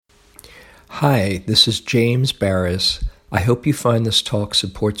Hi, this is James Baraz. I hope you find this talk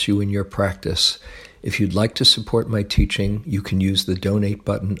supports you in your practice. If you'd like to support my teaching, you can use the donate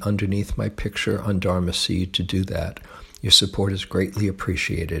button underneath my picture on Dharma Seed to do that. Your support is greatly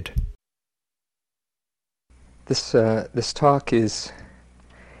appreciated. This talk is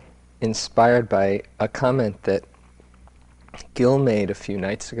inspired by a comment that Gil made a few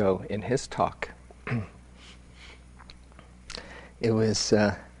nights ago in his talk. It was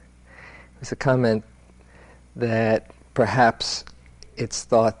a comment that perhaps it's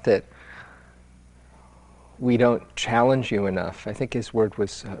thought that we don't challenge you enough. I think his word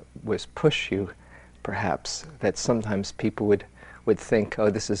was push you, perhaps. That sometimes people would think,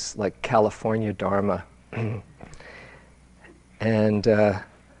 oh, this is like California Dharma. And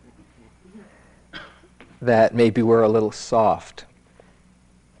that maybe we're a little soft.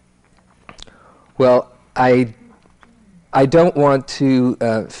 Well, I don't want to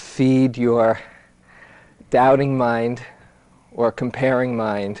feed your doubting mind or comparing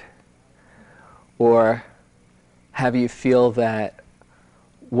mind or have you feel that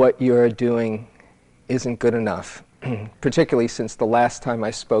what you're doing isn't good enough, particularly since the last time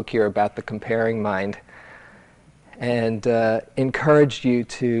I spoke here about the comparing mind and encouraged you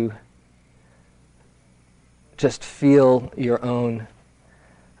to just feel your own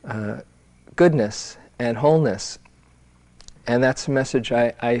goodness and wholeness. And that's a message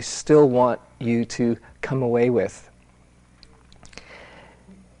I still want you to come away with.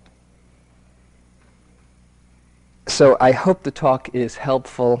 So I hope the talk is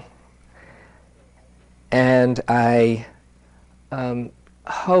helpful, and I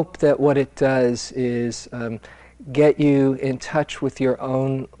hope that what it does is get you in touch with your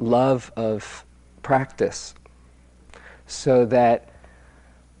own love of practice, so that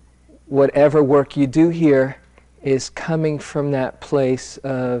whatever work you do here is coming from that place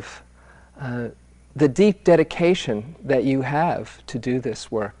of the deep dedication that you have to do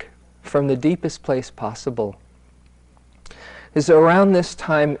this work, from the deepest place possible. Because around this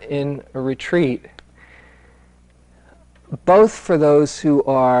time in a retreat, both for those who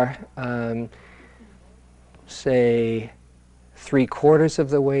are, say, 3/4 of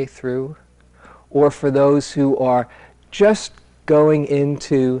the way through, or for those who are just going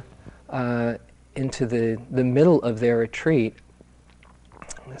into the middle of their retreat,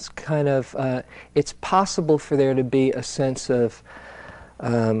 it's kind of it's possible for there to be a sense of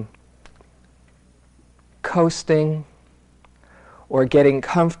coasting or getting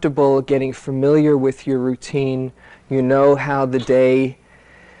comfortable, getting familiar with your routine. You know how the day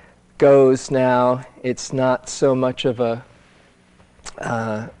goes now. It's not so much of a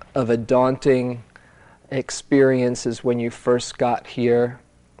daunting experience as when you first got here.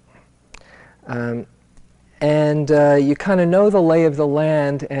 And you kind of know the lay of the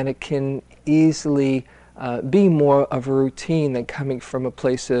land, and it can easily be more of a routine than coming from a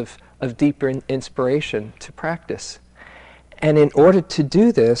place of deeper inspiration to practice. And in order to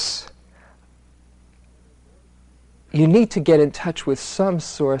do this, you need to get in touch with some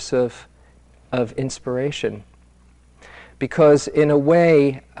source of inspiration. Because in a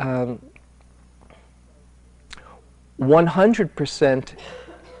way, 100%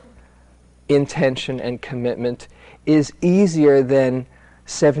 intention and commitment is easier than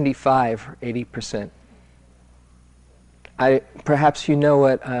 75 or 80%. Perhaps you know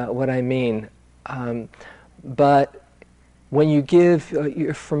what I mean, but when you give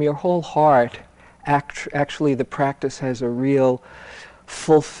from your whole heart, actually the practice has a real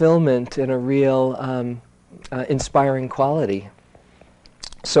fulfillment and a real inspiring quality.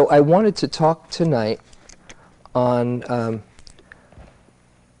 So I wanted to talk tonight on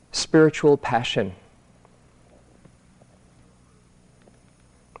spiritual passion.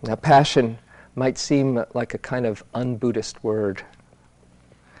 Now, passion might seem like a kind of un-Buddhist word.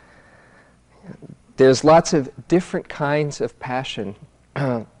 There's lots of different kinds of passion.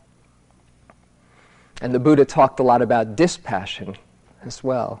 And the Buddha talked a lot about dispassion as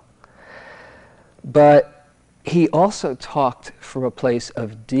well. But he also talked from a place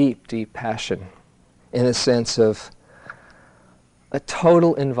of deep, deep passion, in a sense of a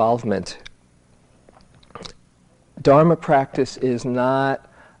total involvement. Dharma practice is not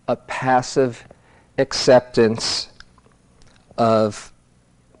a passive acceptance of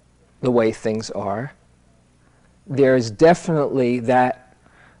the way things are. There is definitely that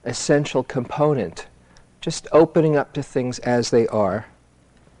essential component, just opening up to things as they are.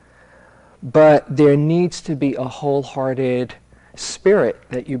 But there needs to be a wholehearted spirit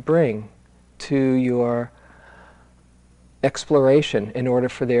that you bring to your exploration in order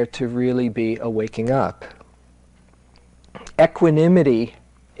for there to really be a waking up. Equanimity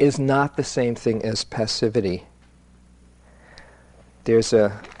is not the same thing as passivity. There's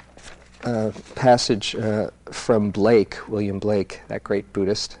a passage from William Blake, that great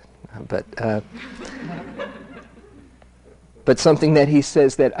Buddhist, but something that he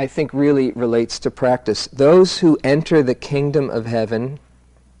says that I think really relates to practice. Those who enter the kingdom of heaven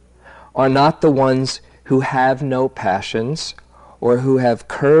are not the ones who have no passions or who have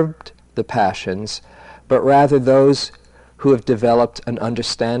curbed the passions, but rather those who have developed an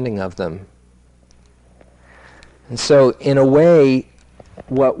understanding of them. And so, in a way,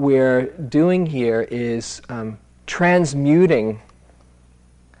 what we're doing here is transmuting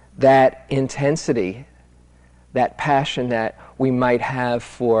that intensity, that passion that we might have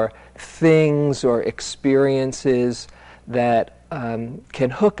for things or experiences that can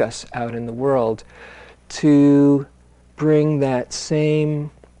hook us out in the world, to bring that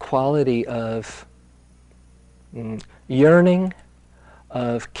same quality of yearning,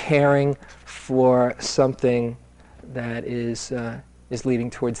 of caring for something that is leading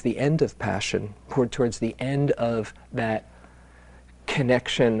towards the end of passion, towards the end of that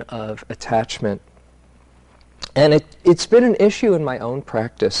connection of attachment. And it's been an issue in my own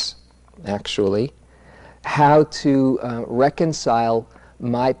practice, actually, how to reconcile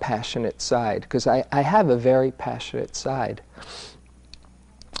my passionate side, because I have a very passionate side.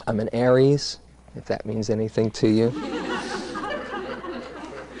 I'm an Aries, if that means anything to you.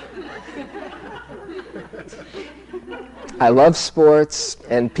 I love sports,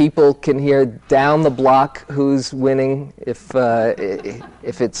 and people can hear down the block who's winning if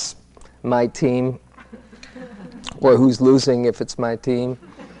it's my team, or who's losing if it's my team.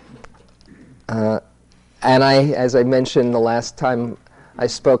 And as I mentioned the last time I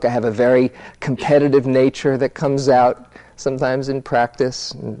spoke, I have a very competitive nature that comes out sometimes in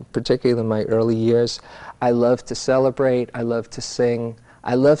practice, particularly in my early years. I love to celebrate, I love to sing,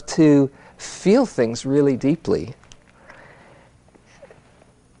 I love to feel things really deeply.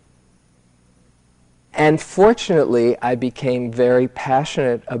 And fortunately, I became very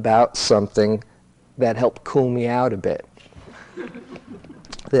passionate about something that helped cool me out a bit.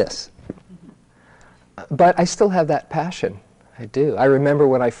 This. But I still have that passion. I do. I remember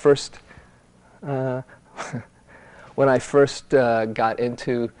when I first got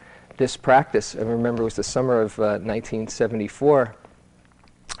into this practice. I remember it was the summer of 1974,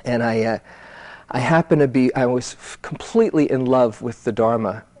 and I was completely in love with the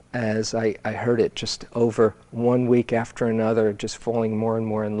Dharma as I heard it, just over one week after another, just falling more and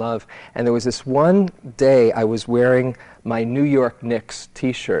more in love. And there was this one day I was wearing my New York Knicks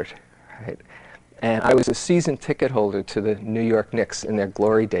t-shirt, right? And I was a season ticket holder to the New York Knicks in their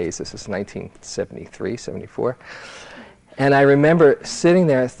glory days. This is 1973, 74. And I remember sitting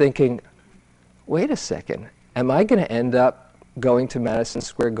there thinking, wait a second, am I going to end up going to Madison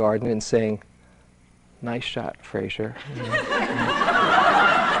Square Garden and saying, nice shot, Frazier.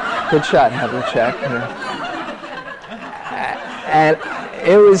 Good shot, Havlicek. And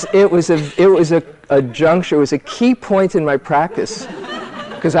it was a juncture, it was a key point in my practice,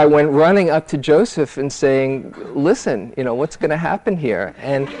 because I went running up to Joseph and saying, listen, what's going to happen here?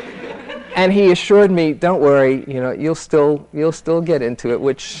 And he assured me, don't worry, you'll still get into it,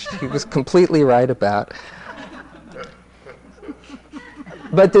 which he was completely right about.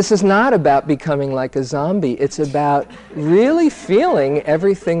 But this is not about becoming like a zombie. It's about really feeling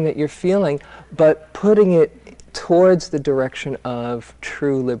everything that you're feeling, but putting it towards the direction of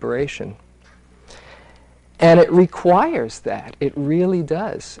true liberation. And it requires that. It really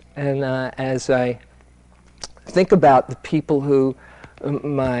does. And as I think about the people who,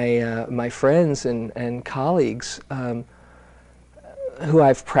 my friends and colleagues who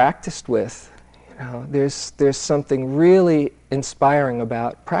I've practiced with, there's something really inspiring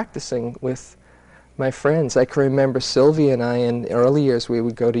about practicing with my friends. I can remember Sylvia and I in early years, we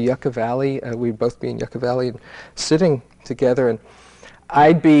would go to Yucca Valley, we'd both be in Yucca Valley and sitting together, and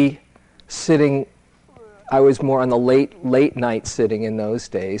I'd be sitting, I was more on the late night sitting in those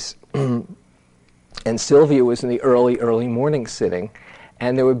days, and Sylvia was in the early morning sitting,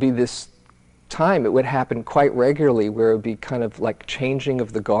 and there would be this time, it would happen quite regularly, where it would be kind of like changing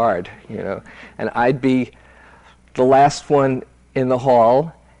of the guard, and I'd be the last one in the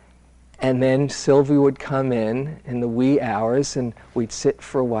hall, and then Sylvia would come in the wee hours, and we'd sit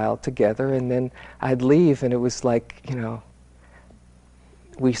for a while together, and then I'd leave, and it was like,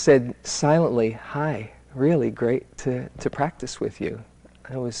 we said silently, hi, really great to practice with you.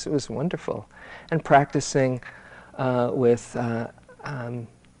 It was wonderful. And practicing with, I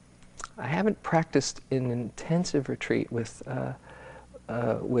haven't practiced in an intensive retreat with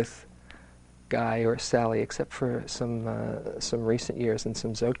guy or Sally, except for some recent years and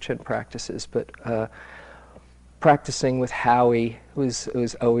some Dzogchen practices. But practicing with Howie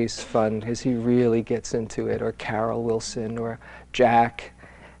was always fun because he really gets into it, or Carol Wilson or Jack,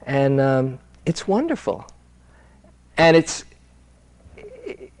 and it's wonderful, and it's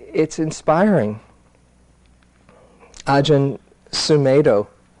inspiring. Ajahn Sumedho,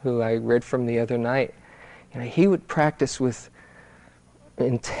 who I read from the other night, he would practice with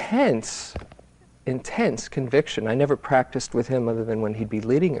intense conviction. I never practiced with him other than when he'd be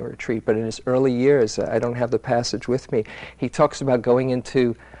leading a retreat, but in his early years, I don't have the passage with me, he talks about going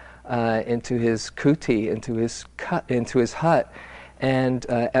into his kuti, into his hut, and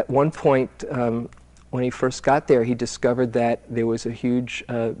at one point, when he first got there, he discovered that there was a huge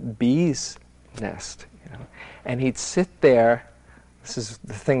bee's nest, and he'd sit there. This is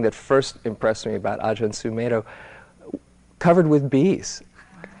the thing that first impressed me about Ajahn Sumedho, covered with bees.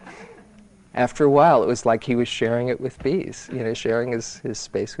 After a while, it was like he was sharing it with bees, sharing his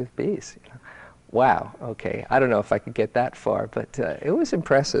space with bees. Wow, okay, I don't know if I could get that far, but it was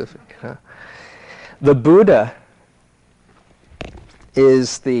impressive. The Buddha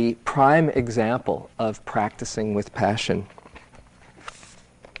is the prime example of practicing with passion.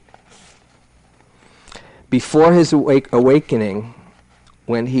 Before his awakening,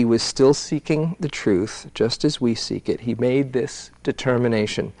 when he was still seeking the truth, just as we seek it, he made this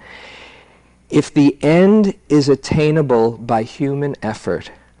determination. If the end is attainable by human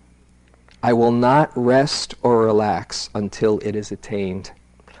effort, I will not rest or relax until it is attained.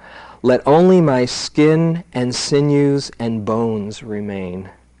 Let only my skin and sinews and bones remain.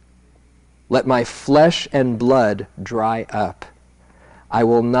 Let my flesh and blood dry up. I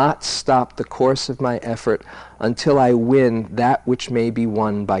will not stop the course of my effort until I win that which may be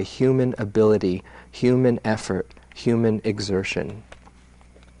won by human ability, human effort, human exertion.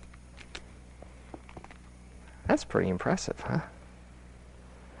 That's pretty impressive, huh?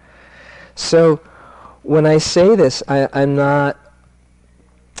 So when I say this, I'm not,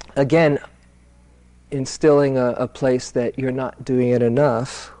 again, instilling a place that you're not doing it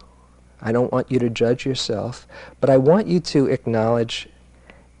enough. I don't want you to judge yourself, but I want you to acknowledge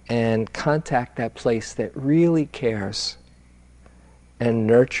and contact that place that really cares and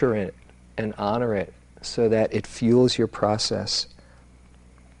nurture it and honor it so that it fuels your process.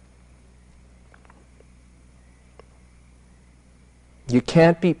 You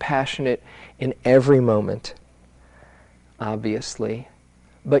can't be passionate in every moment, obviously,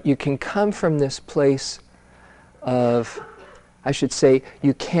 but you can come from this place of, I should say,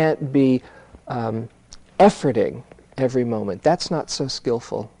 you can't be efforting every moment. That's not so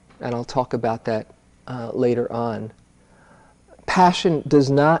skillful, and I'll talk about that later on. Passion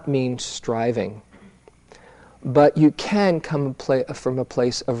does not mean striving, but you can come from a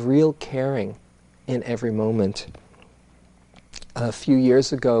place of real caring in every moment. A few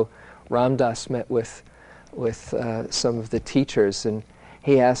years ago, Ram Dass met with some of the teachers, and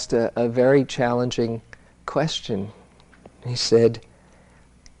he asked a very challenging question. He said,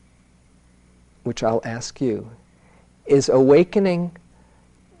 which I'll ask you, is awakening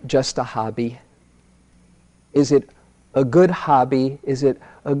just a hobby? Is it a good hobby? Is it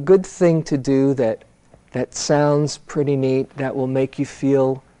a good thing to do that sounds pretty neat, that will make you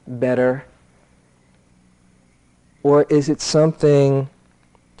feel better? Or is it something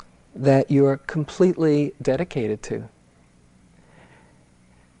that you're completely dedicated to?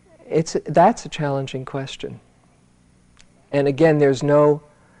 That's a challenging question. And again, there's no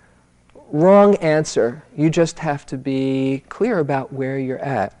wrong answer. You just have to be clear about where you're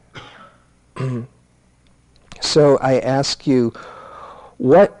at. So I ask you,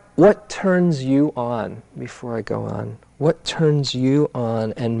 what turns you on, before I go on? What turns you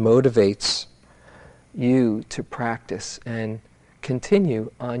on and motivates you to practice and continue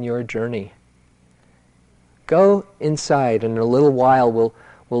on your journey? Go inside, and in a little while we'll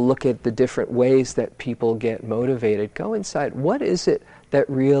look at the different ways that people get motivated. Go inside. What is it that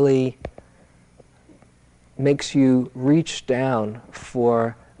really makes you reach down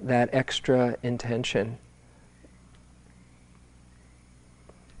for that extra intention?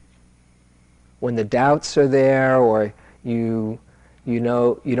 When the doubts are there, or you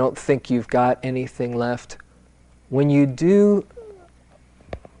don't think you've got anything left, when you do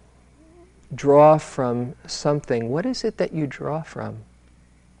draw from something, what is it that you draw from?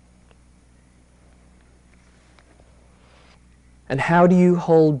 And how do you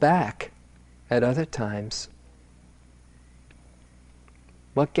hold back at other times?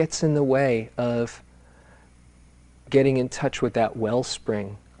 What gets in the way of getting in touch with that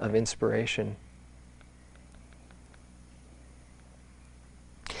wellspring of inspiration?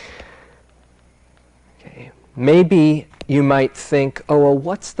 Maybe you might think, oh, well,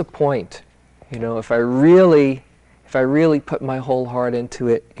 what's the point? If I really put my whole heart into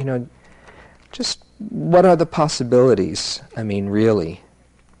it, just what are the possibilities? I mean, really,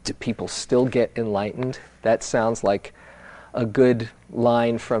 do people still get enlightened? That sounds like a good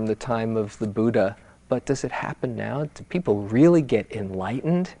line from the time of the Buddha, but does it happen now? Do people really get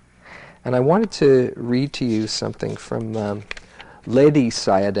enlightened? And I wanted to read to you something from Ledi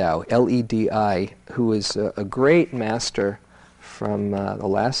Sayadaw, L-E-D-I, who is a great master from the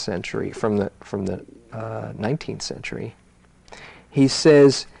last century, from the 19th century. He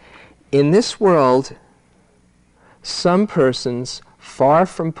says, in this world, some persons, far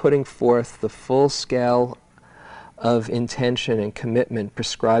from putting forth the full scale of intention and commitment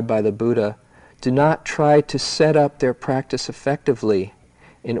prescribed by the Buddha, do not try to set up their practice effectively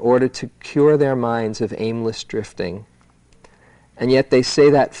in order to cure their minds of aimless drifting. And yet they say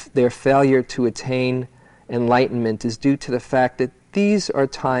that their failure to attain enlightenment is due to the fact that these are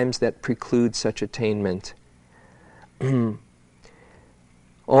times that preclude such attainment.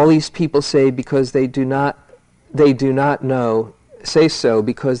 All these people say because they do not know, say so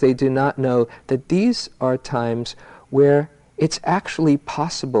because they do not know that these are times where it's actually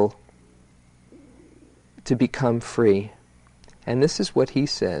possible to become free. And this is what he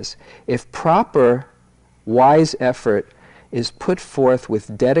says: if proper, wise effort is put forth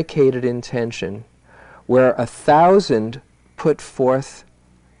with dedicated intention, where 1,000 put forth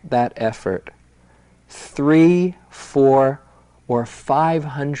that effort, 3, 4, or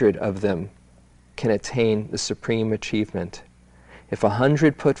 500 of them can attain the supreme achievement. If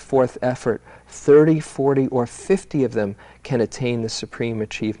 100 put forth effort, 30, 40, or 50 of them can attain the supreme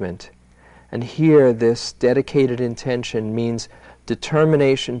achievement. And here, this dedicated intention means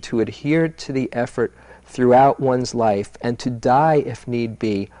determination to adhere to the effort throughout one's life and to die, if need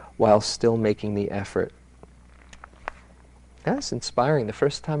be, while still making the effort. That's inspiring. The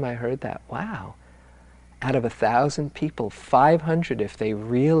first time I heard that, wow. Out of 1,000 people, 500, if they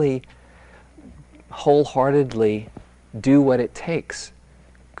really wholeheartedly do what it takes,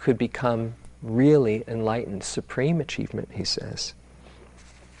 could become really enlightened. Supreme achievement, he says.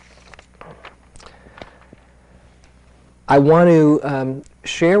 I want to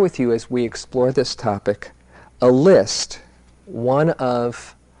share with you, as we explore this topic, a list, one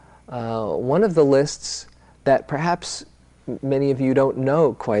of the lists that perhaps many of you don't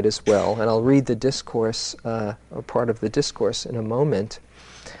know quite as well, and I'll read the discourse, or part of the discourse in a moment.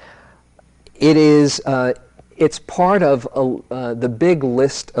 It's part of the big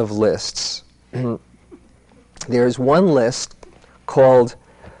list of lists. There's one list called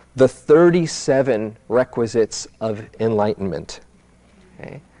the 37 requisites of enlightenment.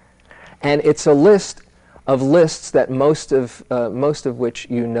 Okay? And it's a list of lists that most of which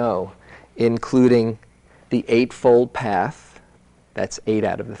you know, including the Eightfold Path, that's 8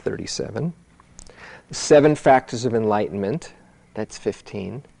 out of the 37, the 7 factors of enlightenment, that's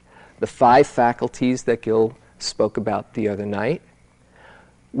 15, the 5 faculties that Gil spoke about the other night,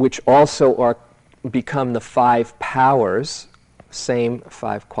 which also become the 5 powers, same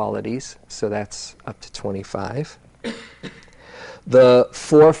 5 qualities, so that's up to 25. The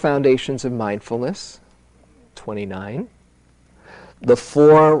 4 foundations of mindfulness, 29. The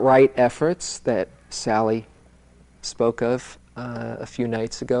 4 right efforts that Sally spoke of a few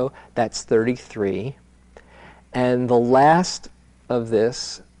nights ago, that's 33. And the last of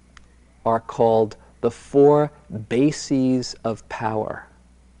this are called the 4 bases of power,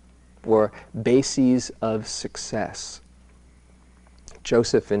 or bases of success.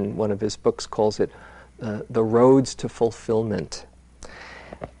 Joseph, in one of his books, calls it the roads to fulfillment.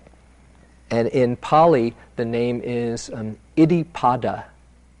 And in Pali, the name is Iddhipada,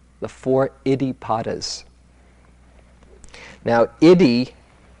 the 4 Iddhipadas. Now, Iddhi,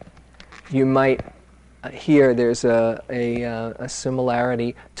 you might hear there's a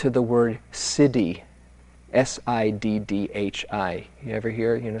similarity to the word siddhi, S-I-D-D-H-I. You ever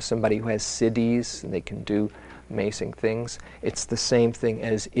hear, somebody who has siddhis and they can do amazing things? It's the same thing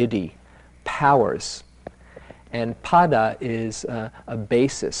as Iddhi, powers. And pada is a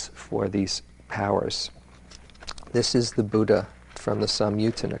basis for these powers. This is the Buddha from the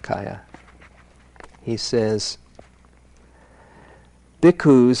Samyutta Nikaya. He says,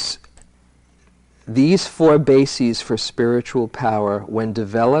 Bhikkhus, these 4 bases for spiritual power, when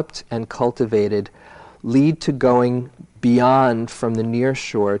developed and cultivated, lead to going beyond from the near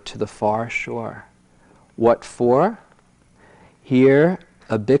shore to the far shore. What for? Here,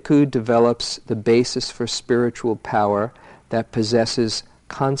 a bhikkhu develops the basis for spiritual power that possesses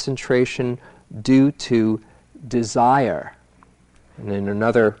concentration due to desire. And in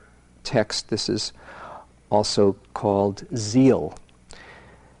another text, this is also called zeal,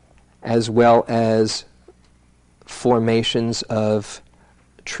 as well as formations of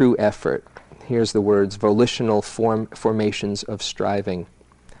true effort. Here's the words: volitional formations of striving.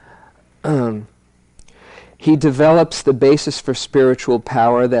 He develops the basis for spiritual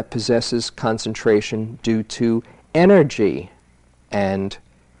power that possesses concentration due to energy and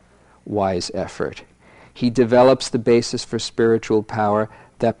wise effort. He develops the basis for spiritual power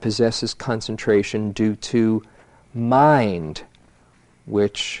that possesses concentration due to mind,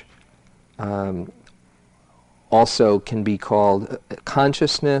 which also can be called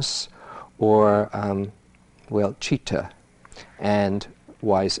consciousness or, chitta, and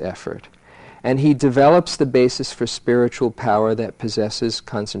wise effort. And he develops the basis for spiritual power that possesses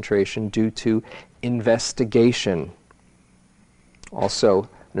concentration due to investigation. Also,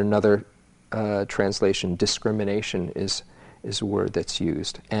 in another translation, discrimination is a word that's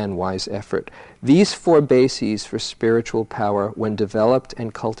used, and wise effort. These four bases for spiritual power, when developed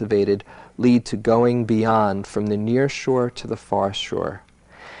and cultivated, lead to going beyond from the near shore to the far shore.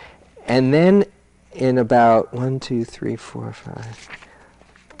 And then in about 20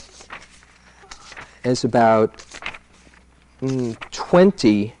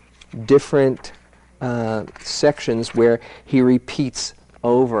 different sections where he repeats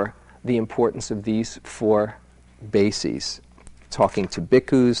over the importance of these four bases, talking to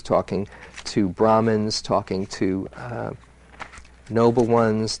bhikkhus, talking to Brahmins, talking to noble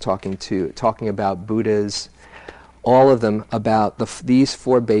ones, talking about Buddhas, all of them about these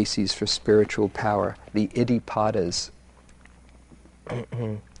four bases for spiritual power, the Iddhipadas.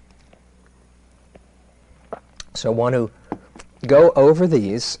 So I want to go over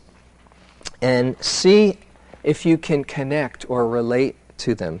these and see if you can connect or relate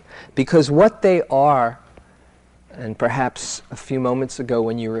to them. Because what they are, and perhaps a few moments ago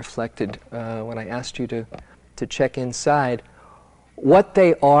when you reflected, when I asked you to check inside, what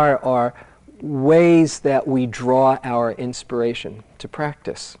they are ways that we draw our inspiration to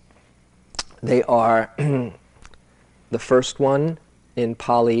practice. They are, the first one in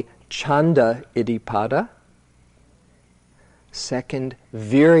Pali, Chanda Iddhipada. Second,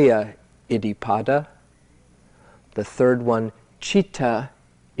 Virya Iddhipada. The third one, Chitta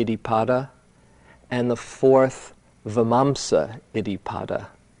Iddhipada. And the fourth, Vimamsa Iddhipada.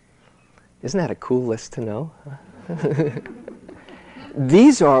 Isn't that a cool list to know?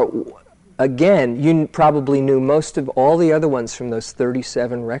 These are, again, you probably knew most of all the other ones from those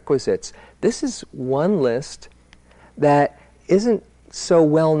 37 requisites. This is one list that isn't so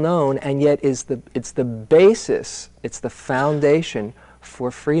well known, and yet it's the basis, it's the foundation for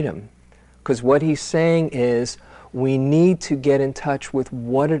freedom. Because what he's saying is we need to get in touch with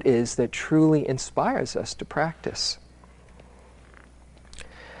what it is that truly inspires us to practice.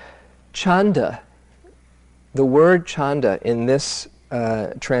 Chanda, the word chanda in this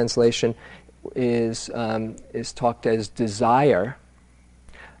translation is talked as desire.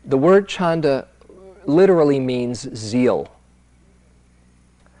 The word chanda literally means zeal.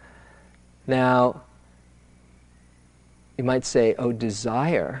 Now, you might say, oh,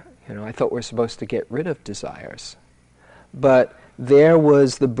 desire, I thought we're supposed to get rid of desires. But there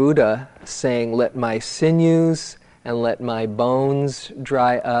was the Buddha saying, let my sinews and let my bones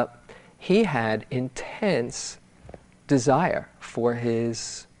dry up. He had intense desire for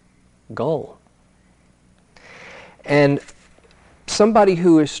his goal. And somebody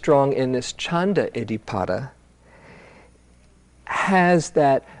who is strong in this Chanda Iddhipada has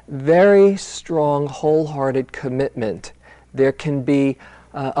that very strong, wholehearted commitment. There can be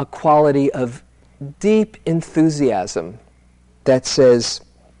a quality of deep enthusiasm that says,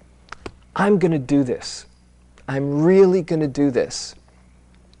 I'm going to do this. I'm really going to do this.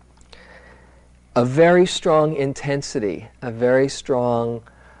 A very strong intensity, a very strong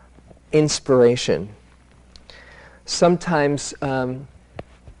inspiration. Sometimes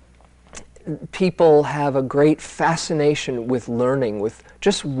people have a great fascination with learning, with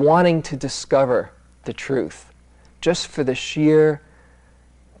just wanting to discover the truth, just for the sheer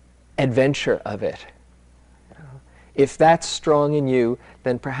adventure of it. If that's strong in you,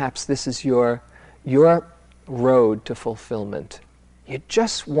 then perhaps this is your road to fulfillment. You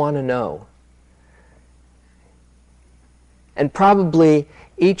just want to know. And probably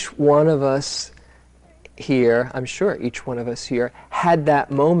each one of us here, I'm sure each one of us here, had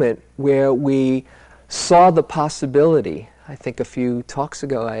that moment where we saw the possibility. I think a few talks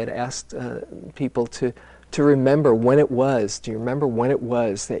ago I had asked people to remember when it was. Do you remember when it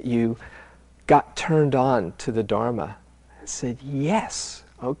was that you got turned on to the Dharma? I said, yes,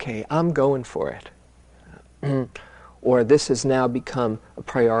 okay, I'm going for it. Or this has now become a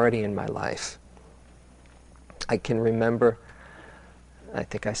priority in my life. I can remember, I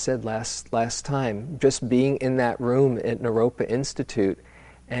think I said last time, just being in that room at Naropa Institute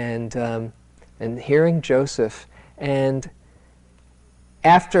and hearing Joseph, and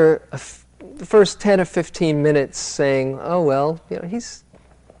after the first 10 or 15 minutes saying, oh well, he's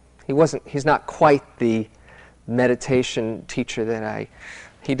not quite the meditation teacher that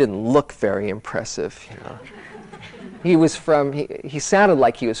he didn't look very impressive, He sounded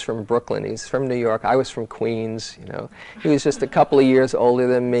like he was from Brooklyn. He's from New York. I was from Queens, He was just a couple of years older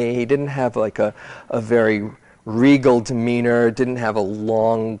than me. He didn't have like a very regal demeanor, didn't have a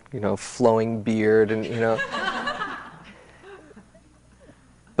long, flowing beard, and,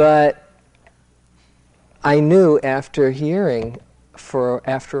 But I knew after hearing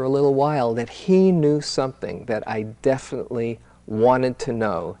after a little while that he knew something that I definitely wanted to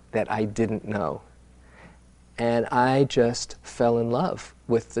know that I didn't know. And I just fell in love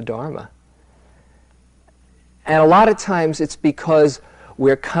with the Dharma. And a lot of times it's because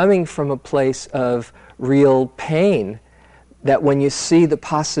we're coming from a place of real pain that when you see the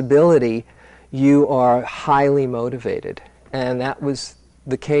possibility, you are highly motivated. And that was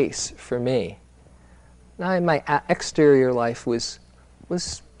the case for me. Now, my exterior life was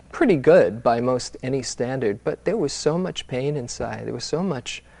pretty good by most any standard, but there was so much pain inside. There was so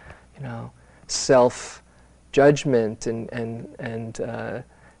much, self-judgment and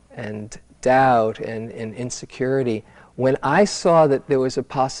doubt and insecurity. When I saw that there was a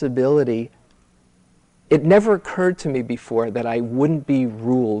possibility, it never occurred to me before that I wouldn't be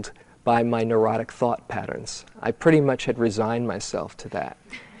ruled by my neurotic thought patterns. I pretty much had resigned myself to that.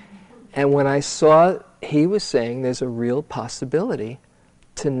 And when I saw he was saying there's a real possibility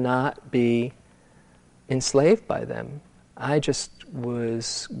to not be enslaved by them, I just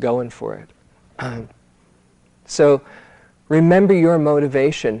was going for it. So remember your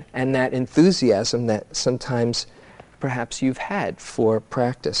motivation and that enthusiasm that sometimes perhaps you've had for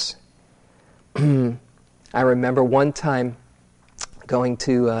practice. I remember one time going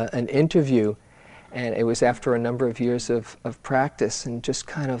to an interview, and it was after a number of years of practice, and just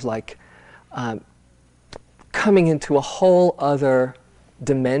kind of like coming into a whole other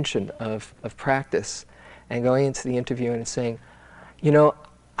dimension of practice, and going into the interview and saying,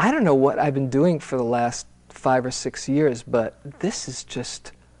 I don't know what I've been doing for the last 5 or 6 years, but this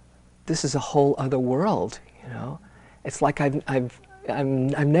is a whole other world, It's like I've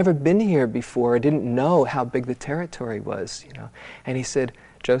never been here before. I didn't know how big the territory was, And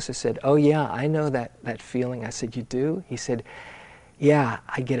Joseph said, oh yeah, I know that feeling. I said, you do? He said, yeah,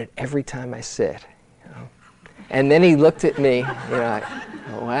 I get it every time I sit. And then he looked at me,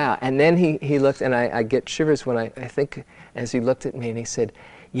 oh, wow. And then he looked, and I get shivers when I think, as he looked at me, and he said,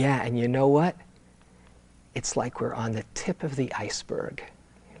 yeah, and you know what? It's like we're on the tip of the iceberg.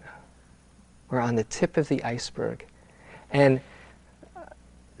 We're on the tip of the iceberg. And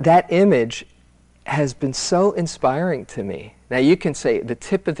that image has been so inspiring to me. Now you can say, the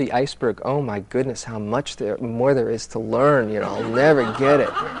tip of the iceberg, oh my goodness, how much more there is to learn, I'll never get it.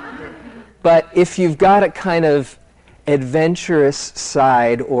 But if you've got a kind of adventurous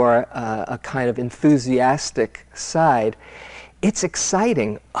side or a kind of enthusiastic side, it's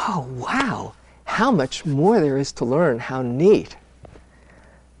exciting. Oh wow, how much more there is to learn, how neat.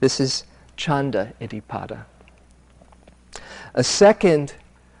 This is Chanda Iddhipada. A second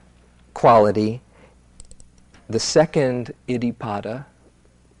quality, the second Iddhipada,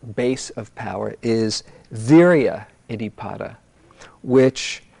 base of power, is Virya Iddhipada,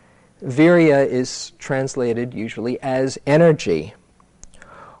 which Virya is translated usually as energy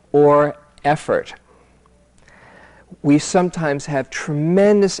or effort. We sometimes have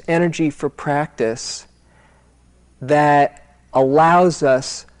tremendous energy for practice that allows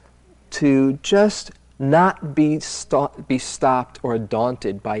us to just not be stopped or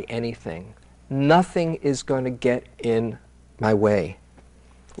daunted by anything. Nothing is going to get in my way.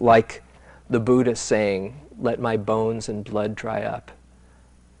 Like the Buddha saying, let my bones and blood dry up.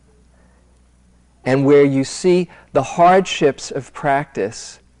 And where you see the hardships of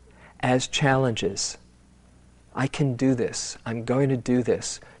practice as challenges. I can do this. I'm going to do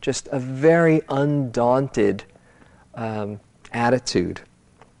this. Just a very undaunted attitude.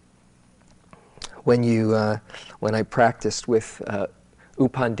 When I practiced with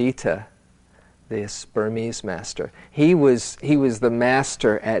Upandita, this Burmese master, he was the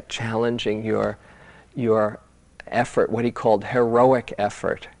master at challenging your effort, what he called heroic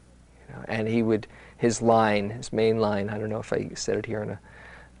effort. And his main line, I don't know if I said it here in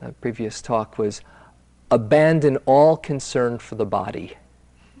a previous talk, was abandon all concern for the body.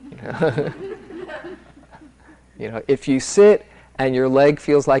 If you sit and your leg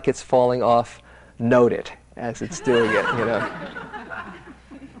feels like it's falling off, note it as it's doing it,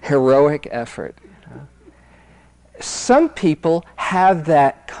 Heroic effort. Some people have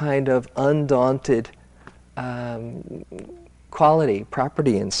that kind of undaunted quality,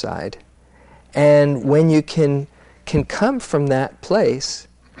 property inside. And when you can come from that place,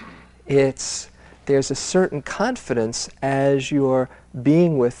 there's a certain confidence as you're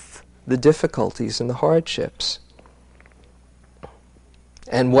being with the difficulties and the hardships.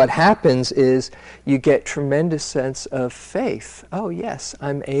 And what happens is you get tremendous sense of faith. Oh yes,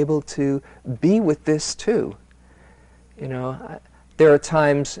 I'm able to be with this too. There are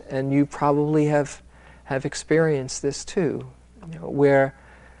times, and you probably have experienced this too, where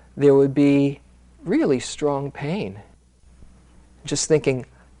there would be really strong pain. Just thinking,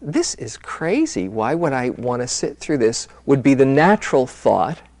 this is crazy. Why would I want to sit through this? Would be the natural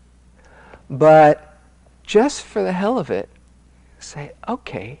thought. But just for the hell of it, say,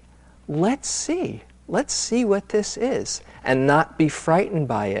 okay, let's see. Let's see what this is, and not be frightened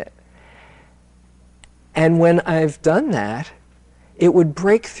by it. And when I've done that, it would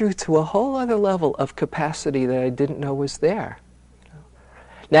break through to a whole other level of capacity that I didn't know was there.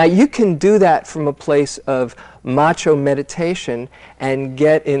 Now you can do that from a place of macho meditation and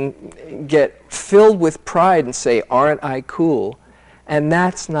get filled with pride and say, aren't I cool? And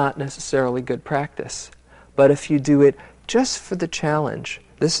that's not necessarily good practice. But if you do it just for the challenge,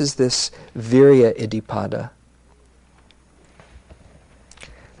 this is this Virya Iddhipada.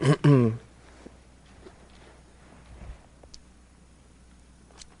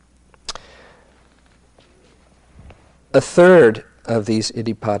 A third of these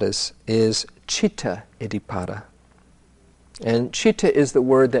Iddhipadas is Chitta Iddhipada. And Chitta is the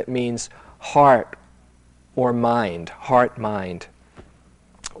word that means heart or mind, heart-mind,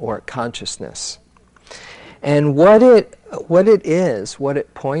 or consciousness. And what it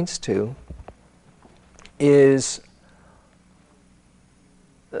points to is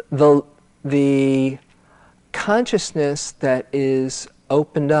the consciousness that is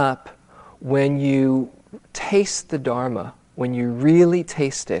opened up when you taste the Dharma, when you really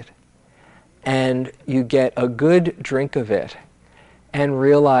taste it, and you get a good drink of it, and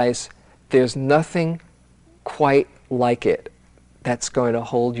realize there's nothing quite like it that's going to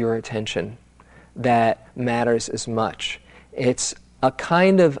hold your attention, that matters as much. It's a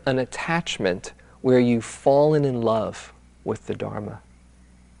kind of an attachment where you've fallen in love with the Dharma.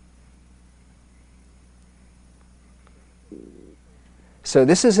 So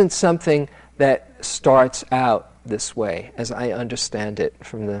this isn't something that starts out this way, as I understand it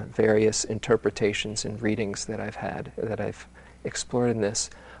from the various interpretations and readings that I've had, that I've explored in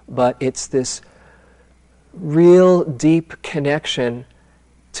this. But it's this real deep connection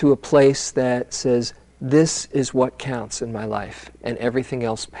to a place that says, this is what counts in my life, and everything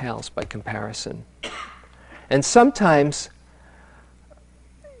else pales by comparison. And sometimes,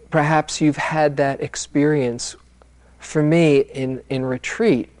 perhaps you've had that experience, for me, in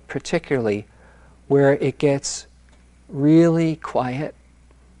retreat particularly, where it gets really quiet,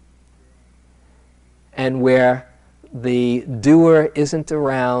 and where the doer isn't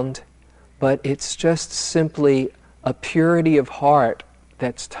around, but it's just simply a purity of heart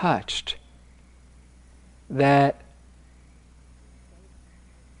that's touched, that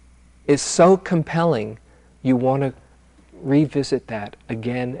is so compelling you want to revisit that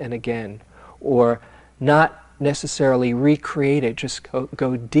again and again, or not necessarily recreate it, just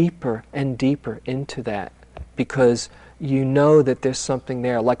go deeper and deeper into that, because you know that there's something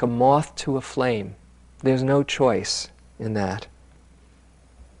there, like a moth to a flame. There's no choice in that.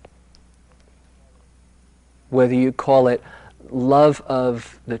 Whether you call it love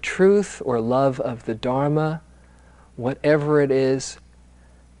of the truth or love of the Dharma, whatever it is,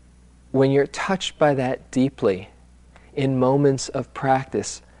 when you're touched by that deeply in moments of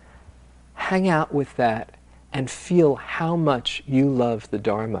practice, hang out with that and feel how much you love the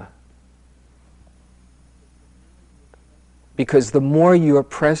Dharma. Because the more you are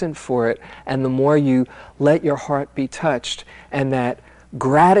present for it, and the more you let your heart be touched, and that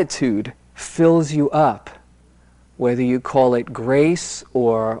gratitude fills you up, whether you call it grace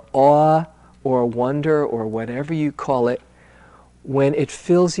or awe or wonder or whatever you call it, when it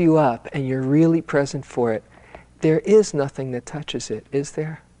fills you up and you're really present for it, there is nothing that touches it, is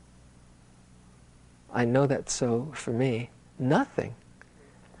there? I know that's so for me. Nothing.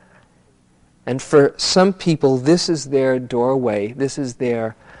 And for some people, this is their doorway, this is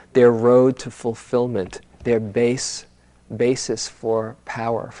their road to fulfillment, their basis for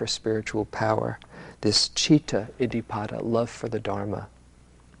power, for spiritual power. This Chitta Iddhipada, love for the Dharma.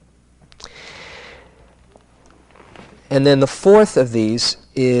 And then the fourth of these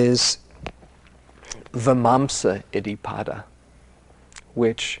is Vimamsa Iddhipada,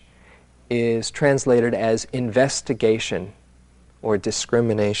 which is translated as investigation or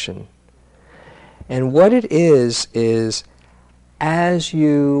discrimination. And what it is as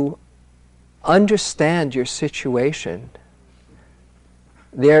you understand your situation,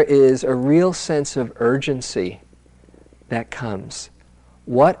 there is a real sense of urgency that comes.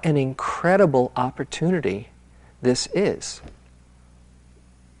 What an incredible opportunity this is.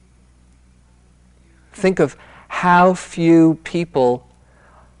 Think of how few people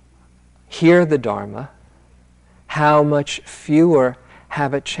hear the Dharma, how much fewer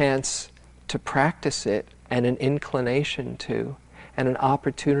have a chance to practice it and an inclination to, and an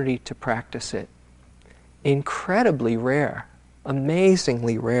opportunity to practice it. Incredibly rare,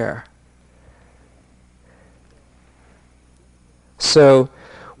 amazingly rare. So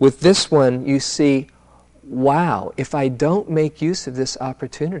with this one, you see, wow, if I don't make use of this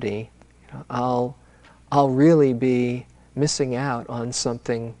opportunity, I'll really be missing out on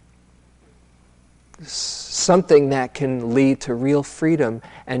something that can lead to real freedom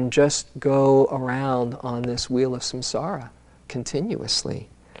and just go around on this wheel of samsara continuously.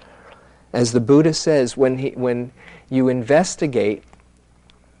 As the Buddha says, when you investigate,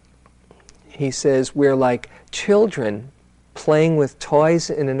 he says, we're like children playing with toys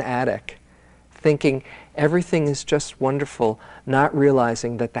in an attic, thinking everything is just wonderful, not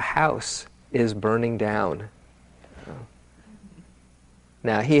realizing that the house is burning down.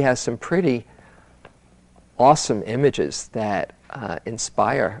 Now, he has some pretty awesome images that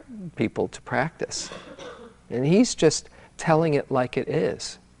inspire people to practice. And he's just telling it like it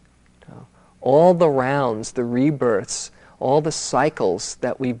is. All the rounds, the rebirths, all the cycles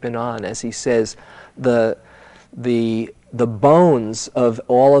that we've been on, as he says, the bones of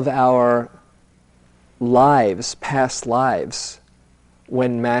all of our lives, past lives,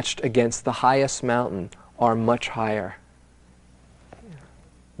 when matched against the highest mountain, are much higher.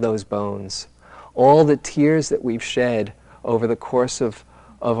 Those bones. All the tears that we've shed over the course of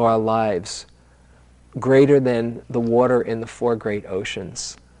our lives, greater than the water in the 4 great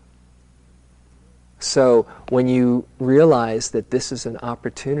oceans. So when you realize that this is an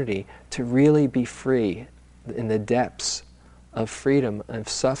opportunity to really be free in the depths of freedom and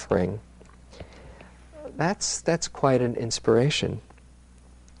suffering, that's quite an inspiration.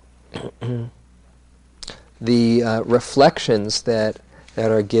 The reflections that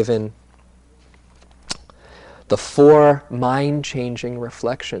are given, the 4 mind-changing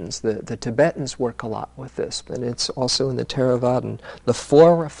reflections, the Tibetans work a lot with this, and it's also in the Theravadan. The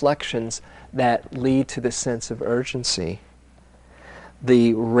 4 reflections that lead to the sense of urgency.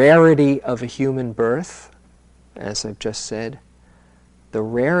 The rarity of a human birth, as I've just said. The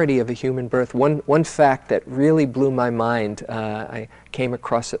rarity of a human birth. One fact that really blew my mind, I came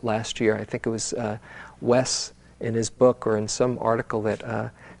across it last year. I think it was Wes in his book or in some article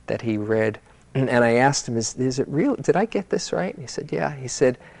that he read. And I asked him, is it real? Did I get this right? And he said, yeah. He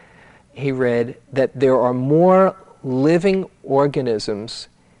said he read that there are more living organisms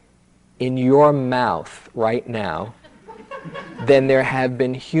in your mouth right now than there have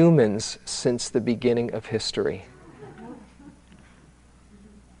been humans since the beginning of history.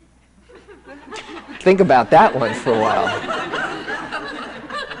 Think about that one for a while.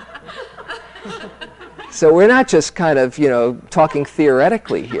 So we're not just kind of, talking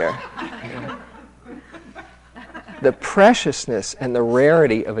theoretically here. The preciousness and the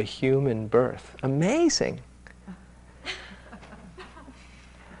rarity of a human birth. Amazing.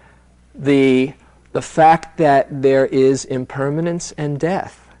 The fact that there is impermanence and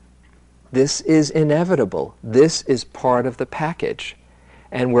death. This is inevitable. This is part of the package.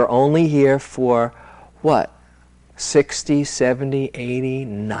 And we're only here for, 60, 70, 80,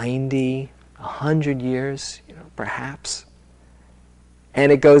 90, 100 years, perhaps.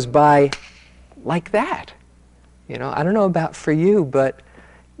 And it goes by like that. I don't know about for you, but,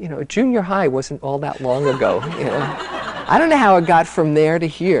 junior high wasn't all that long ago, I don't know how it got from there to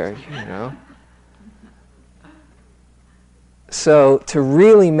here, So to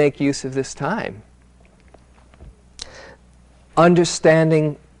really make use of this time,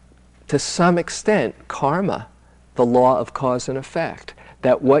 understanding to some extent karma, the law of cause and effect,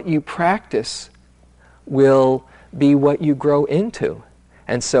 that what you practice will be what you grow into.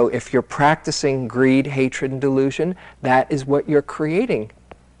 And so if you're practicing greed, hatred, and delusion, that is what you're creating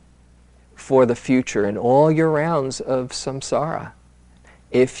for the future in all your rounds of samsara.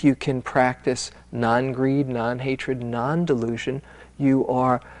 If you can practice non-greed, non-hatred, non-delusion, you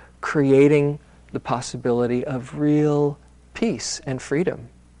are creating the possibility of real peace and freedom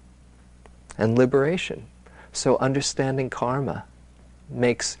and liberation. So understanding karma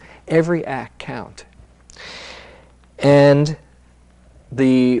makes every act count. And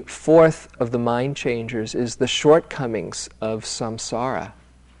the fourth of the mind changers is the shortcomings of samsara,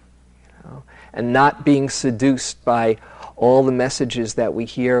 and not being seduced by all the messages that we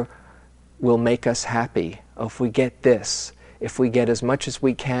hear will make us happy. Oh, if we get this, if we get as much as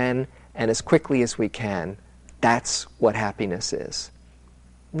we can and as quickly as we can, that's what happiness is.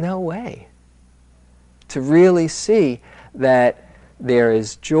 No way. To really see that there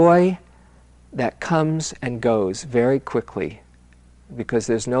is joy that comes and goes very quickly, because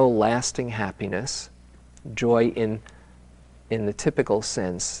there's no lasting happiness, joy in the typical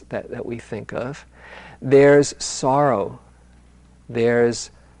sense that we think of. There's sorrow.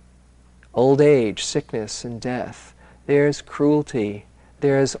 There's old age, sickness, and death. There's cruelty.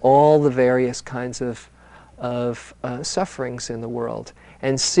 There's all the various kinds of sufferings in the world.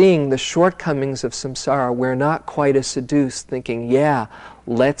 And seeing the shortcomings of samsara, we're not quite as seduced, thinking, yeah,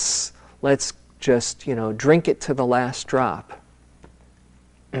 let's just, drink it to the last drop.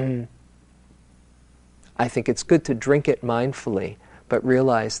 I think it's good to drink it mindfully, but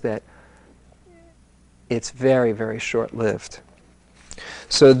realize that it's very, very short-lived.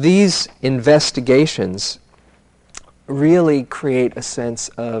 So these investigations really create a sense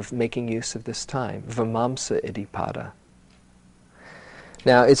of making use of this time, vimamsa Iddhipada.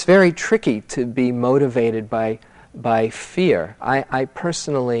 Now, it's very tricky to be motivated by fear. I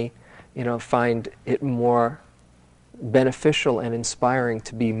personally, find it more beneficial and inspiring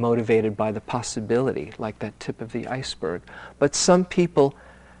to be motivated by the possibility, like that tip of the iceberg. But some people,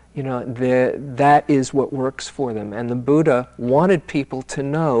 that is what works for them. And the Buddha wanted people to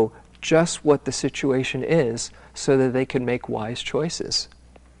know just what the situation is so that they could make wise choices.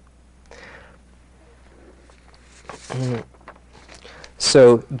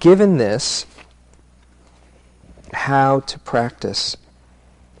 So, given this, how to practice?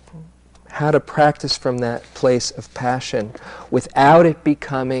 How to practice from that place of passion without it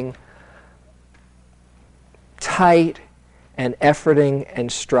becoming tight and efforting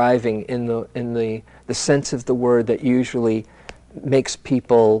and striving in the sense of the word that usually makes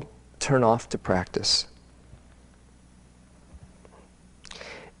people turn off to practice.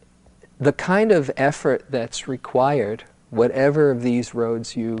 The kind of effort that's required, whatever of these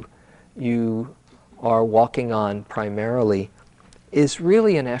roads you are walking on primarily, is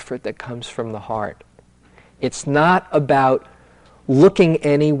really an effort that comes from the heart. It's not about looking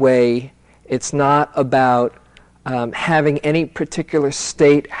any way. It's not about having any particular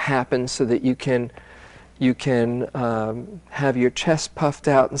state happen so that you can have your chest puffed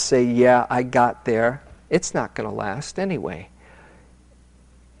out and say, yeah, I got there. It's not going to last anyway.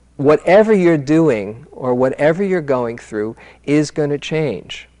 Whatever you're doing or whatever you're going through is going to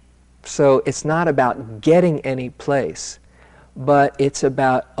change. So it's not about getting any place, but it's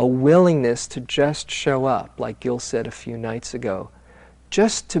about a willingness to just show up, like Gil said a few nights ago.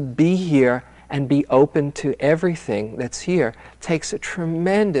 Just to be here and be open to everything that's here takes a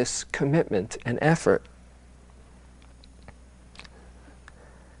tremendous commitment and effort.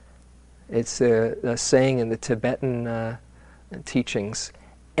 It's a saying in the Tibetan teachings,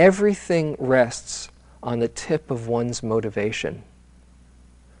 everything rests on the tip of one's motivation.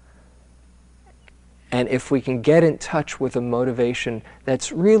 And if we can get in touch with a motivation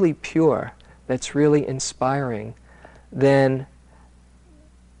that's really pure, that's really inspiring, then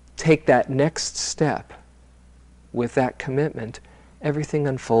take that next step with that commitment, everything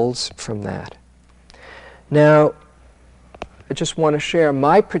unfolds from that. Now, I just want to share,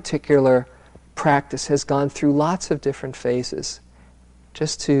 my particular practice has gone through lots of different phases.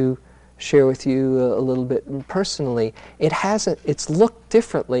 Just to share with you a little bit personally, it's looked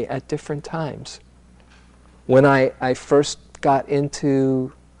differently at different times. When I first got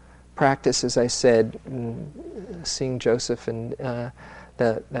into practice, as I said, seeing Joseph and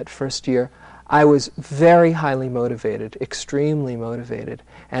that first year, I was very highly motivated, extremely motivated,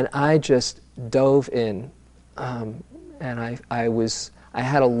 and I just dove in, and I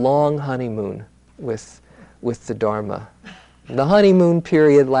had a long honeymoon with the Dharma. The honeymoon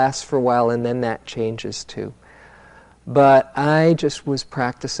period lasts for a while, and then that changes too. But I just was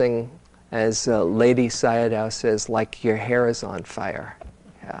practicing, as Lady Sayadaw says, like your hair is on fire.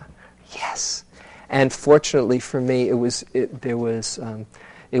 Yeah. Yes. And fortunately for me, it was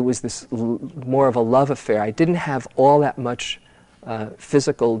this more of a love affair. I didn't have all that much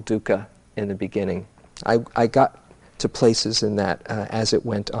physical dukkha in the beginning. I got to places in that as it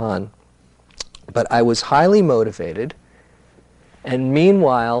went on. But I was highly motivated. And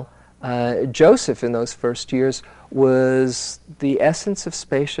meanwhile, Joseph in those first years was the essence of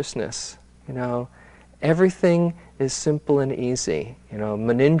spaciousness. Everything is simple and easy.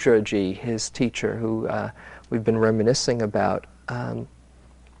 Munindraji, his teacher, who we've been reminiscing about. And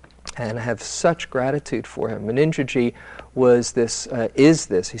I have such gratitude for him. Munindraji was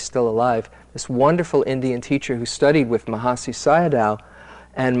he's still alive, this wonderful Indian teacher who studied with Mahasi Sayadaw.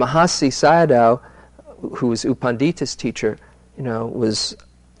 And Mahasi Sayadaw, who was U Pandita's teacher, was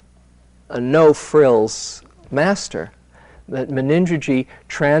a no-frills master. But Munindraji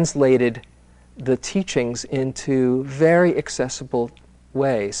translated the teachings into very accessible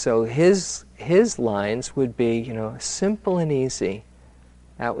ways. So his lines would be, simple and easy.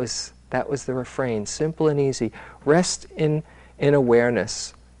 That was the refrain, simple and easy. Rest in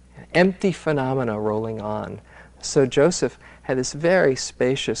awareness. Empty phenomena rolling on. So Joseph had this very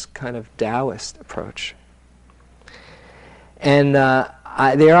spacious kind of Taoist approach. And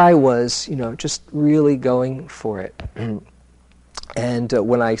there I was, just really going for it. And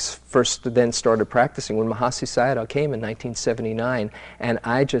when I first then started practicing, when Mahasi Sayadaw came in 1979, and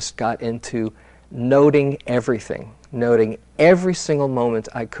I just got into noting everything, noting every single moment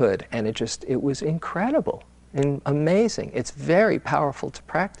I could, and it was incredible and amazing. It's very powerful to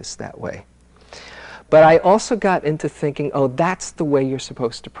practice that way. But I also got into thinking, that's the way you're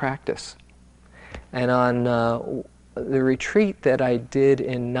supposed to practice. And on the retreat that I did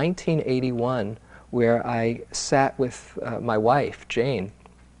in 1981, where I sat with my wife, Jane,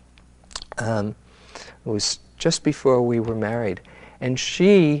 it was just before we were married, and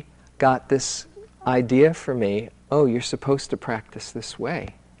she got this idea for me, you're supposed to practice this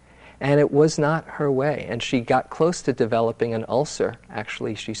way. And it was not her way. And she got close to developing an ulcer.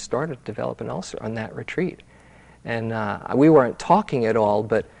 Actually, she started to develop an ulcer on that retreat. And we weren't talking at all,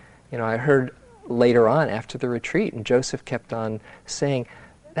 but I heard later on after the retreat, and Joseph kept on saying,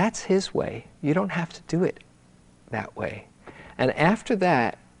 that's his way. You don't have to do it that way. And after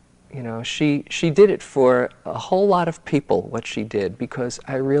that, she did it for a whole lot of people, what she did, because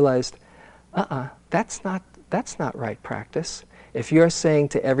I realized, that's not right practice. If you're saying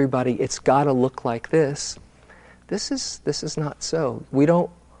to everybody, it's got to look like this is not so. We don't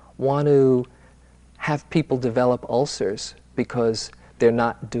want to have people develop ulcers because they're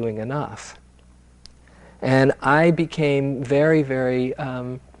not doing enough. And I became very, very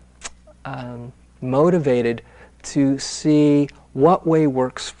motivated to see what way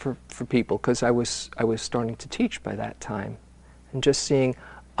works for people, because I was starting to teach by that time, and just seeing,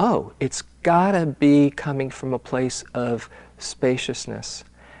 it's gotta be coming from a place of spaciousness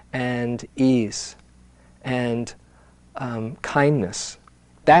and ease and kindness.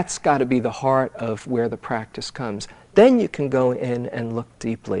 That's got to be the heart of where the practice comes. Then you can go in and look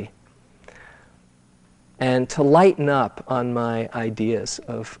deeply. And to lighten up on my ideas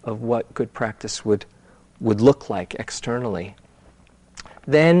of what good practice would look like externally,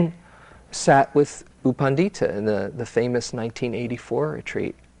 then sat with U Pandita in the famous 1984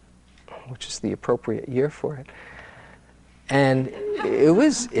 retreat, which is the appropriate year for it. And it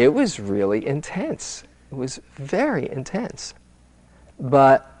was really intense. It was very intense.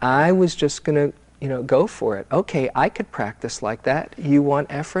 But I was just going to go for it. Okay, I could practice like that. You want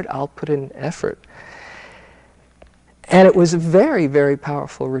effort? I'll put in effort. And it was a very, very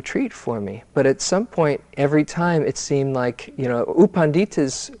powerful retreat for me. But at some point, every time it seemed like, U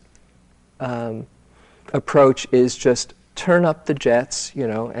Pandita's approach is just turn up the jets,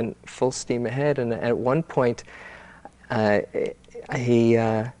 and full steam ahead. And at one point, he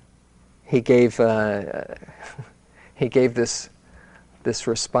gave this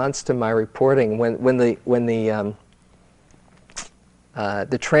response to my reporting when the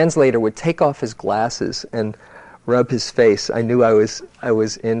translator would take off his glasses and rub his face. I knew I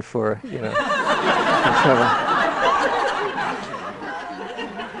was in for trouble.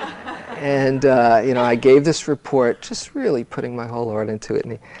 And I gave this report, just really putting my whole heart into it,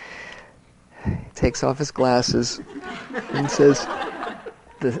 and he takes off his glasses and says,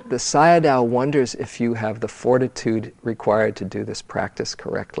 the Sayadaw wonders if you have the fortitude required to do this practice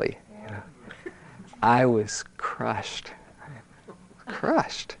correctly. I was crushed.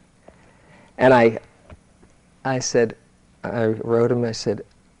 And I wrote him, I said,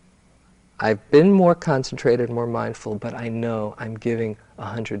 I've been more concentrated, more mindful, but I know I'm giving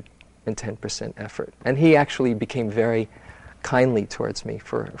 110% effort. And he actually became very kindly towards me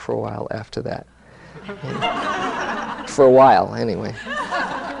for a while after that. For a while, anyway.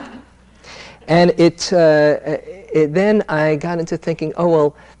 And then I got into thinking,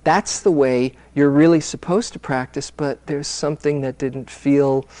 that's the way you're really supposed to practice, but there's something that didn't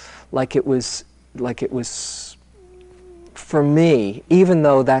feel like it was for me, even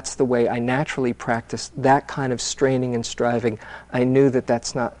though that's the way I naturally practice, that kind of straining and striving, I knew that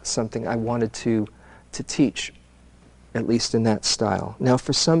that's not something I wanted to teach. at least in that style. Now,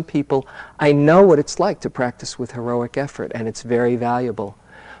 for some people, I know what it's like to practice with heroic effort, and it's very valuable.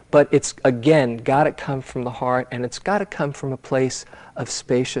 But it's, again, got to come from the heart, and it's got to come from a place of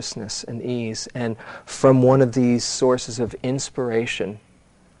spaciousness and ease, and from one of these sources of inspiration,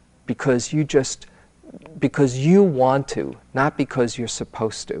 because you want to, not because you're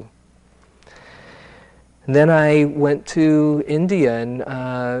supposed to. And then I went to India and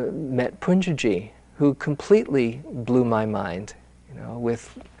met Punjaji, who completely blew my mind,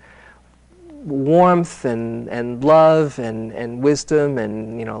 with warmth and love and wisdom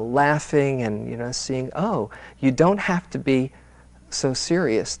and, laughing and, seeing, oh, you don't have to be so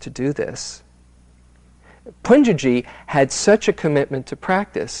serious to do this. Punjaji had such a commitment to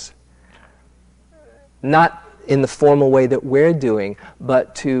practice, not in the formal way that we're doing,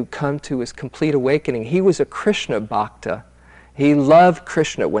 but to come to his complete awakening. He was a Krishna bhakta. He loved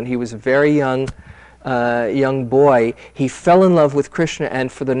Krishna when he was a very young boy. He fell in love with Krishna,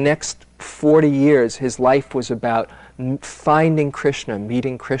 and for the next 40 years, his life was about finding Krishna,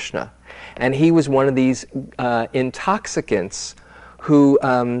 meeting Krishna. And he was one of these intoxicants who,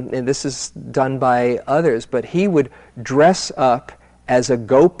 and this is done by others, but he would dress up as a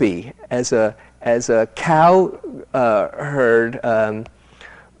gopi, as a cow herd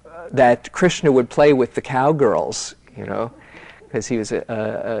that Krishna would play with the cowgirls, because he was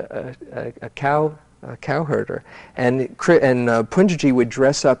a cow herder, and Punjaji would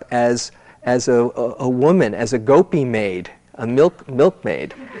dress up as a woman, as a gopi maid, a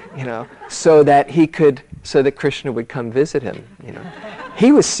milkmaid, so that Krishna would come visit him.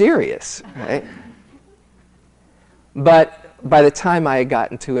 He was serious, right? But by the time I had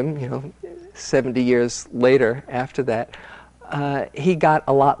gotten to him, 70 years later after that, he got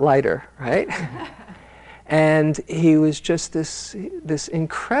a lot lighter, right? And he was just this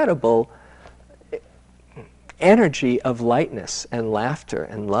incredible energy of lightness and laughter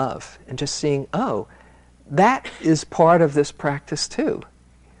and love, and just seeing, oh, that is part of this practice too.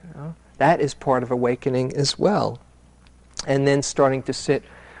 That is part of awakening as well. And then starting to sit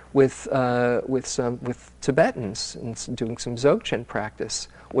with Tibetans and doing some Dzogchen practice,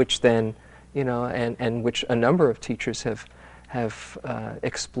 which then, and which a number of teachers have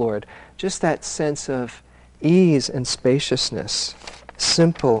explored. Just that sense of ease and spaciousness,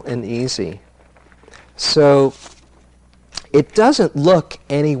 simple and easy. So it doesn't look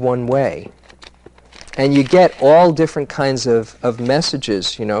any one way. And you get all different kinds of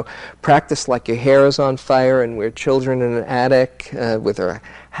messages, practice like your hair is on fire, and we're children in an attic with our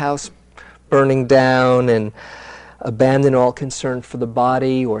house burning down, and abandon all concern for the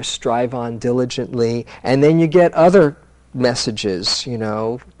body, or strive on diligently. And then you get other messages,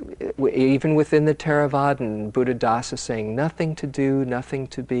 even within the Theravada, Buddhadasa saying nothing to do, nothing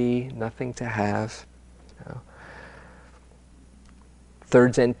to be, nothing to have.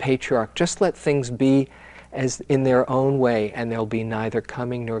 Third Zen patriarch, just let things be as in their own way, and there'll be neither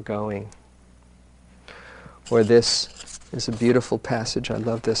coming nor going. Or this is a beautiful passage. I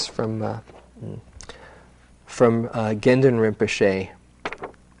love this from Gendon Rinpoche,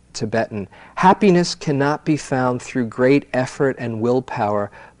 Tibetan. Happiness cannot be found through great effort and willpower,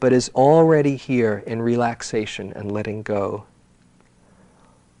 but is already here in relaxation and letting go.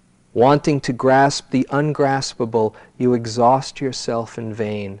 Wanting to grasp the ungraspable, you exhaust yourself in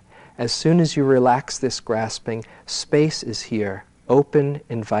vain. As soon as you relax this grasping, space is here, open,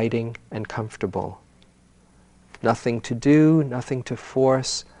 inviting, and comfortable. Nothing to do, nothing to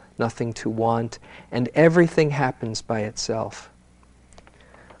force, nothing to want, and everything happens by itself.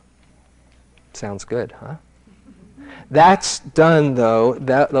 Sounds good, huh? That's done, though,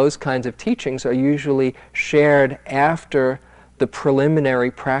 those kinds of teachings are usually shared after the preliminary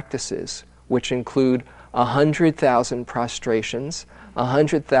practices, which include 100,000 prostrations,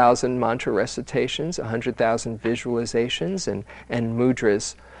 100,000 mantra recitations, 100,000 visualizations, and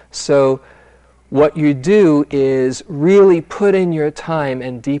mudras. So what you do is really put in your time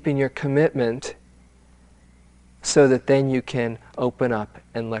and deepen your commitment so that then you can open up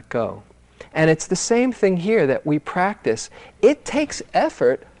and let go. And it's the same thing here that we practice. It takes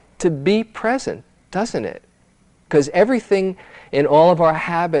effort to be present, doesn't it? Because everything in all of our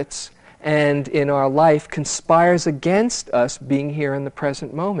habits and in our life conspires against us being here in the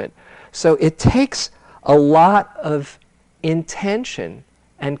present moment. So it takes a lot of intention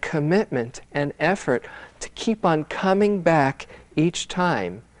and commitment and effort to keep on coming back each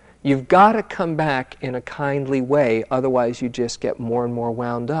time. You've got to come back in a kindly way, otherwise you just get more and more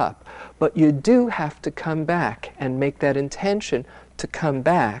wound up. But you do have to come back and make that intention to come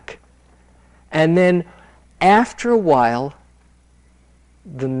back. And then after a while,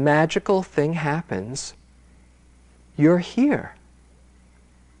 the magical thing happens. you're here.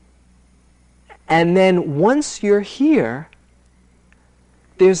 And then once you're here,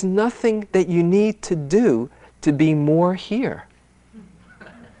 there's nothing that you need to do to be more here.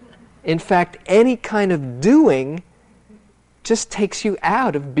 In fact, any kind of doing just takes you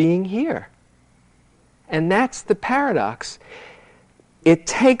out of being here. And that's the paradox. It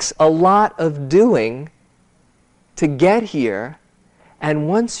takes a lot of doing to get here, and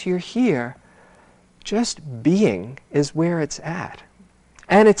once you're here, just being is where it's at.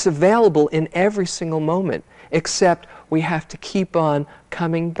 And it's available in every single moment, except we have to keep on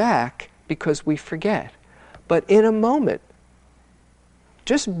coming back because we forget. But in a moment,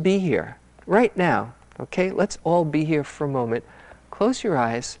 just be here, right now, okay? Let's all be here for a moment. Close your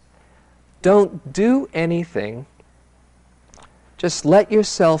eyes. Don't do anything. Just let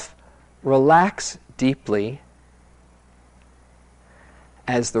yourself relax deeply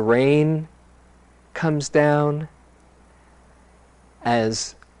as the rain comes down,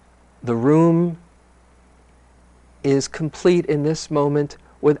 as the room is complete in this moment.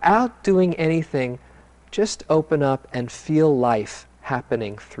 Without doing anything, just open up and feel life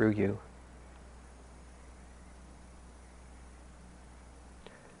happening through you.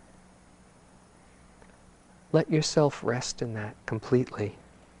 Let yourself rest in that completely.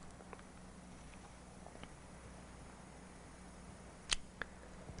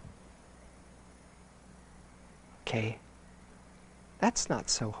 Okay, that's not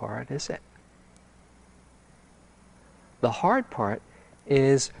so hard, is it? The hard part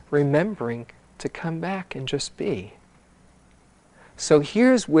is remembering to come back and just be. So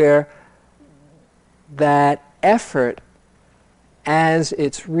here's where that effort, as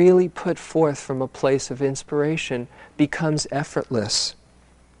it's really put forth from a place of inspiration, becomes effortless.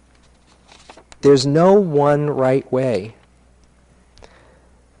 There's no one right way.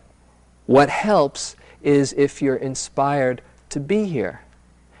 What helps is if you're inspired to be here.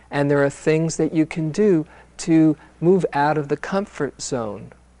 And there are things that you can do to move out of the comfort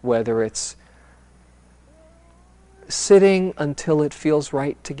zone, whether it's sitting until it feels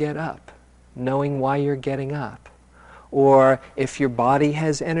right to get up, knowing why you're getting up. Or if your body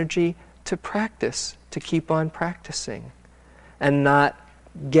has energy, to practice, to keep on practicing, and not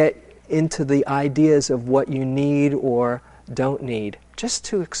get into the ideas of what you need or don't need, just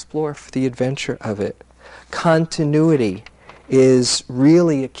to explore for the adventure of it. Continuity is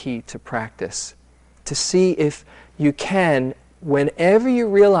really a key to practice. To see if you can, whenever you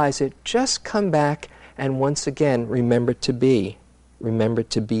realize it, just come back and once again remember to be. Remember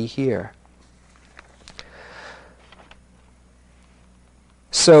to be here.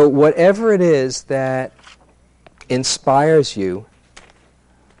 So whatever it is that inspires you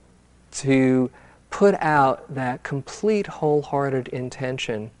to put out that complete wholehearted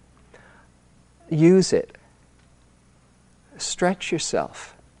intention, use it. Stretch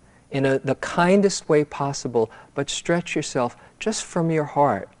yourself in the kindest way possible, but stretch yourself just from your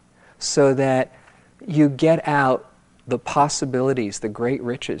heart so that you get out the possibilities, the great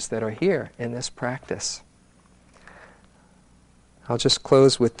riches that are here in this practice. I'll just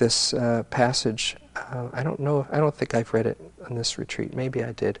close with this passage. I don't think I've read it on this retreat. Maybe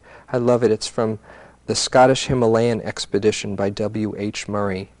I did. I love it. It's from the Scottish Himalayan Expedition by W.H.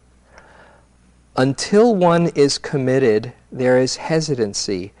 Murray. Until one is committed, there is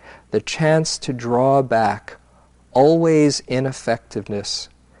hesitancy, the chance to draw back, always ineffectiveness.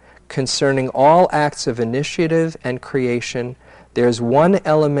 Concerning all acts of initiative and creation, there is one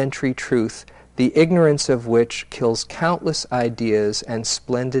elementary truth, the ignorance of which kills countless ideas and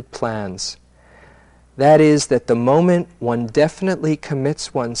splendid plans. That is, that the moment one definitely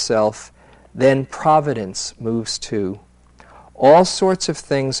commits oneself, then providence moves too. All sorts of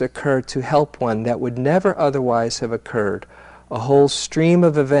things occur to help one that would never otherwise have occurred. A whole stream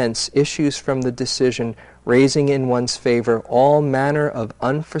of events issues from the decision, raising in one's favor all manner of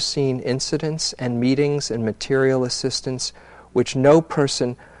unforeseen incidents and meetings and material assistance which no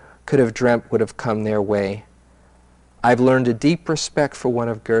person could have dreamt would have come their way. I've learned a deep respect for one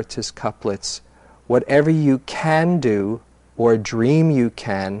of Goethe's couplets. Whatever you can do, or dream you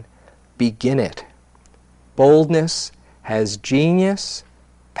can, begin it. Boldness has genius,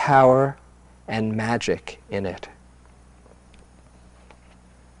 power, and magic in it.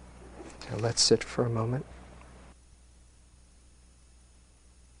 Now let's sit for a moment.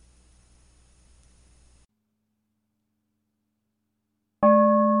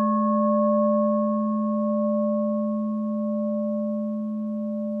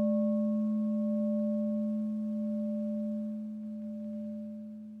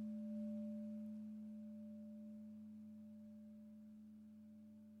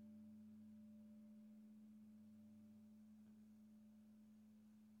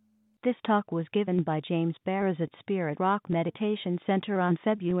 This talk was given by James Baraz at Spirit Rock Meditation Center on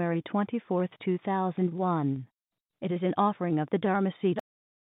February 24, 2001. It is an offering of the Dharma Seed.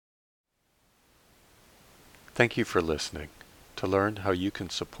 Thank you for listening. To learn how you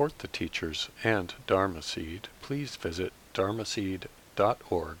can support the teachers and Dharma Seed, please visit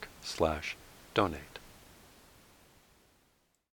dharmaseed.org/donate.